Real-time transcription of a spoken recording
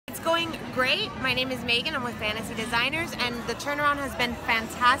going great. My name is Megan. I'm with Fantasy Designers, and the turnaround has been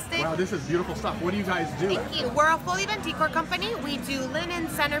fantastic. Wow, this is beautiful stuff. What do you guys do? Thank you. We're a full event decor company. We do linen,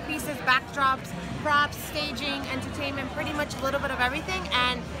 centerpieces, backdrops, props, staging, entertainment, pretty much a little bit of everything,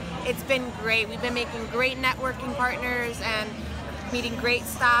 and it's been great. We've been making great networking partners and meeting great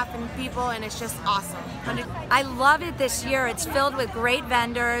staff and people, and it's just awesome. I love it this year. It's filled with great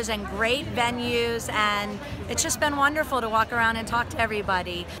vendors and great venues, and it's just been wonderful to walk around and talk to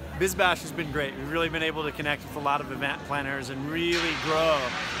everybody. Bizbash has been great. We've really been able to connect with a lot of event planners and really grow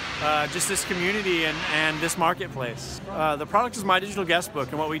just this community and this marketplace. The product is My Digital Guest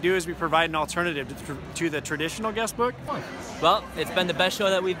Book, and what we do is we provide an alternative to the traditional guest book. Well, it's been the best show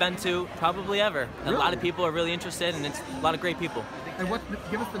that we've been to probably ever. Really? A lot of people are really interested, and it's a lot of great people. And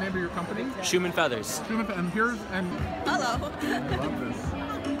give us the name of your company? Schumann Feathers. Schumann, and here's, and Hello. I love this.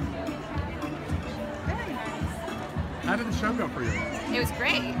 How did the show go for you? It was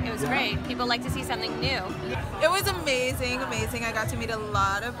great. It was great. People like to see something new. It was amazing, amazing. I got to meet a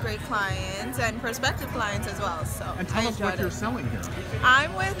lot of great clients and prospective clients as well. So And tell us what you're selling here.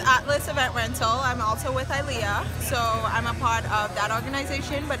 I'm with Atlas Event Rental. I'm also with ILEA, so I'm a part of that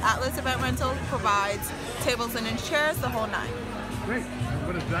organization. But Atlas Event Rental provides tables and chairs, the whole nine. Great. And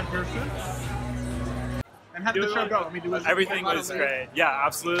what is that here, sir? And how did the show go? Let me do Everything was great. Yeah,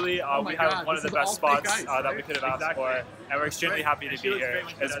 absolutely. We have one of the best spots that we could have asked for, and we're extremely happy to be here.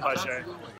 It's a pleasure.